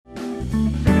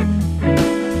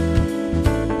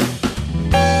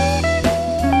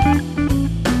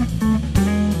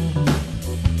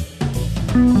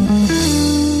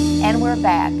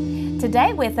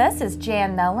Today with us is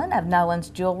Jan Nolan of Nolan's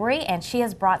Jewelry, and she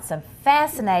has brought some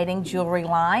fascinating jewelry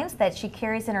lines that she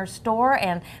carries in her store,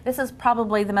 and this is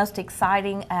probably the most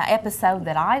exciting episode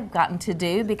that I've gotten to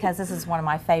do because this is one of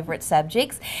my favorite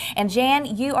subjects. And Jan,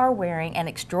 you are wearing an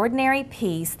extraordinary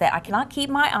piece that I cannot keep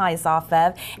my eyes off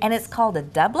of, and it's called a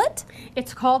doublet?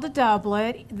 It's called a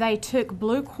doublet. They took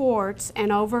blue quartz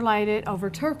and overlaid it over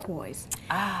turquoise.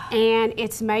 And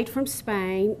it's made from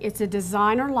Spain. It's a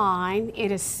designer line.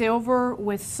 It is silver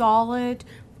with solid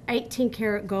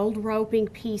 18-karat gold roping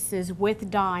pieces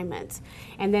with diamonds.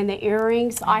 And then the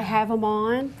earrings, I have them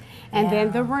on, and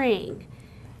then the ring.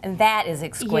 And that is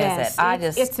exquisite.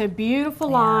 Yes, it's a beautiful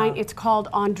line. It's called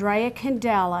Andrea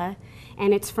Candela,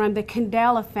 and it's from the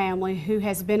Candela family, who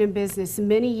has been in business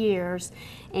many years,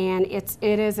 and it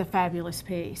is a fabulous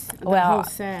piece. The whole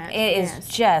set. It is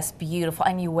just beautiful,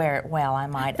 and you wear it well, I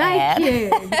might add. Thank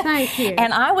you, thank you.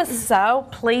 And I was so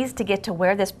pleased to get to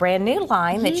wear this brand new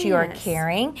line that you are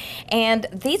carrying, and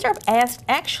these are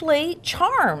actually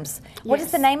charms. What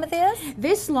is the name of this?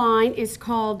 This line is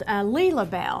called Lila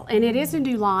Bell, and it is a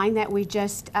new line that we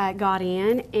just got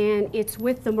in, and it's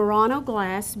with the Murano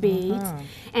glass beads,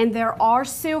 and there are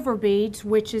silver beads,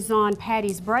 which is on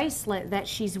Patty's bracelet that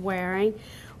she's wearing.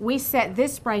 We set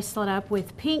this bracelet up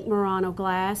with pink Murano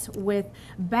glass with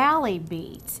Bali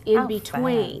beads in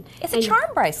between. Fun. It's a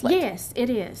charm bracelet. Yes, it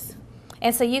is.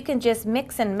 And so you can just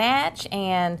mix and match,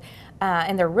 and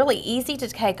they're really easy to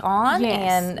take on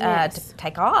and to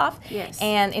take off.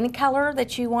 And any color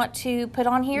that you want to put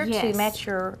on here to match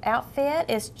your outfit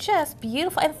is just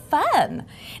beautiful and fun.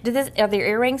 Are there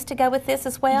earrings to go with this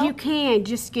as well? You can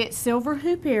just get silver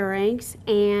hoop earrings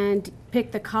and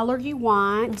pick the color you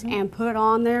want and put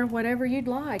on there whatever you'd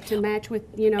like to match with,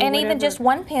 and whatever. even just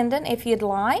one pendant if you'd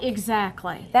like.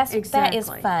 Exactly. That is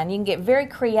fun. You can get very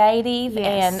creative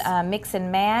and mix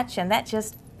and match, and that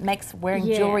just makes wearing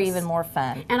jewelry even more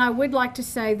fun. And I would like to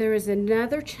say there is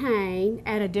another chain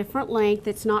at a different length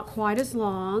that's not quite as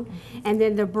long, and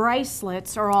then the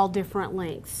bracelets are all different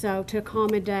lengths, so to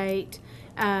accommodate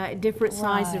different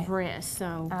size of wrist.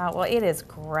 So well, it is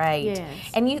great.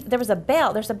 And there's a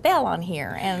bell on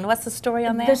here, and what's the story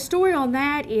on that? The story on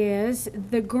that is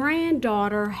the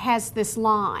granddaughter has this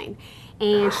line,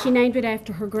 and she named it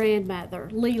after her grandmother,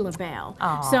 Lila Bell.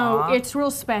 So it's real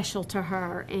special to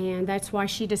her, and that's why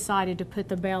she decided to put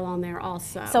the bell on there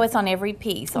also. So it's on every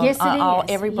piece, on, yes, it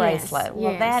is. Every bracelet.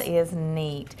 Well, that is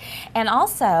neat. And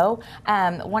also,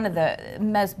 one of the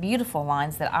most beautiful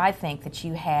lines that I think that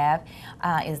you have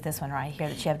is this one right here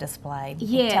that you have displayed.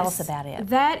 Tell us about it.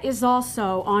 That is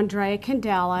also Andrea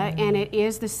Candela, and it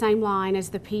is the same line as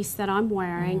the piece that I'm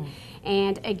wearing.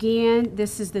 And again,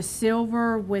 this is the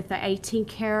silver with the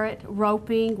 18-karat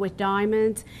roping with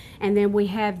diamonds. And then we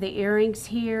have the earrings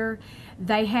here.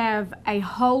 They have a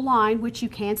whole line, which you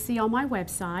can see on my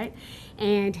website.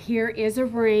 And here is a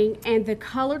ring, and the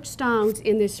colored stones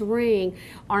in this ring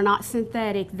are not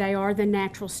synthetic, they are the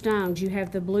natural stones. You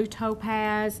have the blue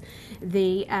topaz,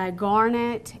 the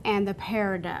garnet, and the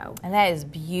peridot. And that is a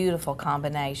beautiful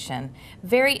combination.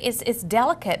 It's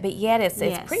delicate, but yet it's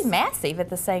pretty massive at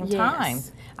the same time.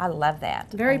 I love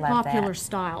that. Very popular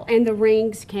style, and the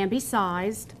rings can be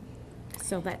sized.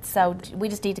 So we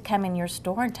just need to come in your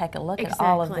store and take a look at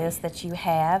all of this that you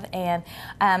have. And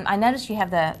I noticed you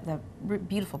have the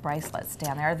beautiful bracelets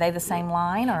down there. Are they the same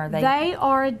line, or are they? They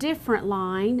are a different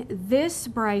line. This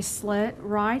bracelet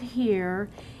right here,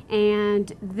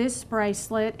 and this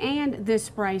bracelet, and this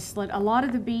bracelet. A lot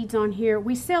of the beads on here,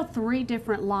 we sell 3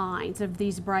 different lines of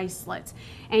these bracelets,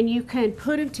 and you can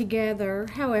put them together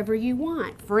however you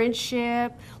want.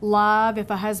 Friendship, love, if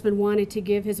a husband wanted to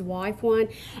give his wife one,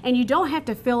 and you don't have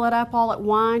to fill it up all at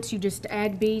once. You just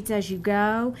add beads as you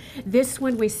go. This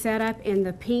one we set up in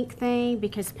the pink theme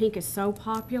because pink is so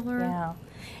popular.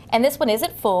 And this one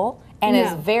isn't full and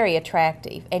is very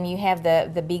attractive. And you have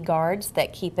the bead guards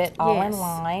that keep it all in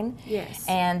line.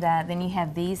 And then you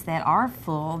have these that are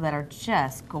full that are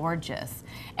just gorgeous.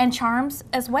 And charms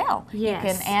as well. You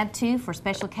can add to for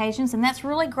special occasions. And that's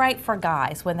really great for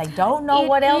guys when they don't know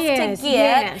what else to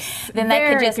get. Then they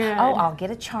can just, I'll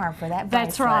get a charm for that bracelet.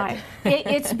 That's right.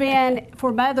 It's been,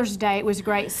 for Mother's Day, it was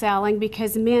great selling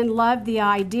because men love the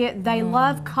idea. They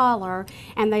love color,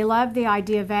 and they love the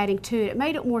idea of adding to it. It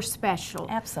made it more special.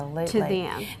 To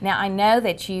them. Now, I know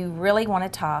that you really want to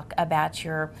talk about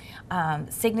your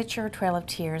signature Trail of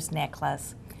Tears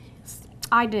necklace.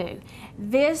 I do.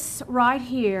 This right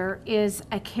here is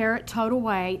a carat total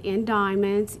weight in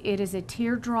diamonds. It is a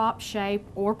teardrop shape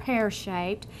or pear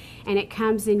shaped, and it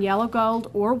comes in yellow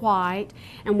gold or white,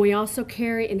 and we also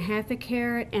carry it in 1/2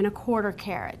 carat and 1/4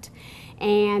 carat.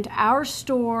 And our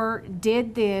store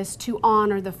did this to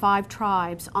honor the 5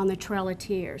 tribes on the Trail of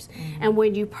Tears. And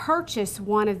when you purchase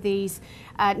one of these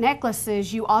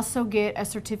necklaces, you also get a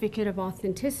certificate of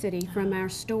authenticity from our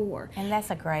store. And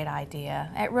that's a great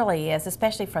idea. It really is,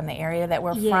 especially from the area that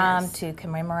we're from, to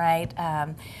commemorate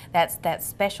that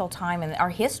special time in our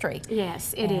history.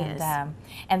 Yes, it is.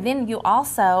 And then you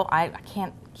also, I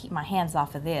can't keep my hands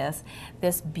off of this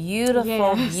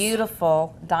beautiful,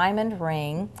 beautiful diamond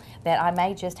ring that I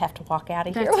may just have to walk out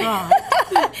of here. That's right.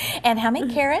 And how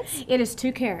many carats? It is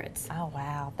 2 carats. Oh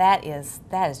wow, that is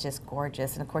just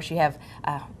gorgeous. And of course you have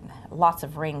lots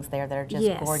of rings there that are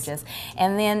just gorgeous.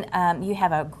 And then you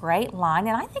have a great line,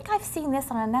 and I think I've seen this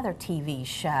on another TV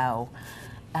show.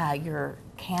 Your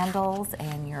candles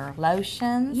and your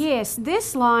lotions. Yes,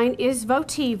 this line is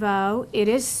votivo. It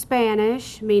is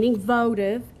Spanish, meaning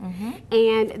votive.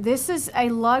 And this is a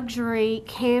luxury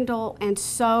candle and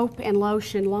soap and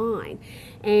lotion line.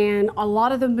 And a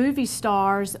lot of the movie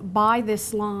stars buy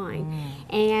this line.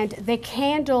 And the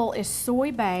candle is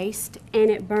soy-based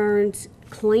and it burns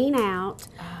clean out.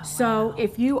 So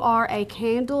if you are a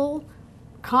candle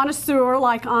connoisseur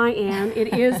like I am,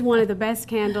 it is one of the best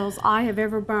candles I have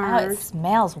ever burned. Oh, it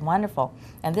smells wonderful.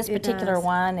 And this particular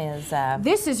one is...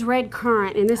 this is Red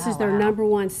Currant, and this is their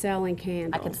 #1 selling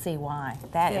candle. I can see why.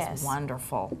 That is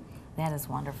wonderful. That is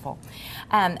wonderful.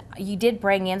 You did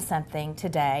bring in something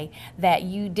today that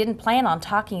you didn't plan on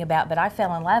talking about, but I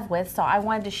fell in love with, so I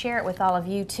wanted to share it with all of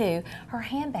you too. Her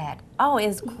handbag. Oh,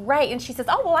 is great. And she says,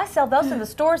 oh, well, I sell those in the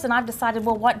stores, and I've decided,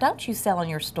 well, what don't you sell in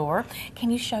your store? Can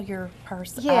you show your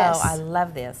purse? Yes. Oh, I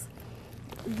love this.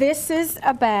 This is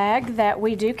a bag that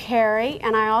we do carry,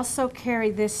 and I also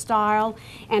carry this style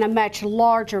and a much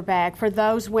larger bag for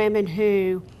those women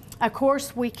who... Of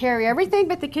course, we carry everything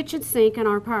but the kitchen sink in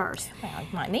our purse. Well, you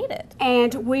might need it.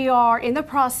 And we are in the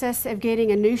process of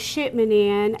getting a new shipment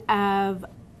in of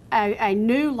a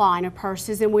new line of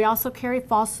purses, and we also carry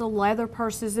fossil leather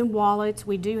purses and wallets.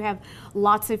 We do have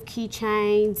lots of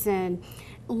keychains and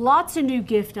lots of new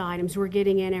gift items we're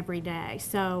getting in every day.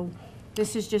 So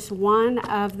this is just one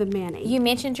of the many. You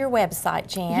mentioned your website,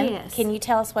 Jan. Yes. Can you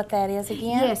tell us what that is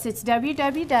again? Yes, it's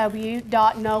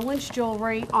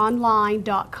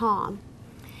www.nolansjewelryonline.com.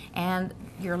 And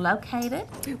you're located?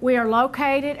 We are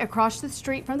located across the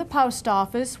street from the post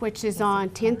office, which is on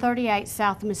 1038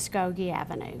 South Muskogee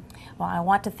Avenue. Well, I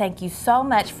want to thank you so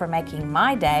much for making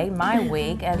my day, my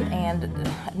week, and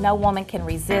no woman can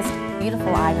resist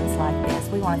beautiful items like this.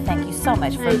 We want to thank you so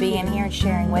much for being here and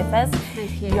sharing with us.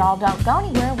 Thank you. Y'all don't go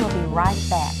anywhere. We'll be right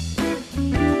back.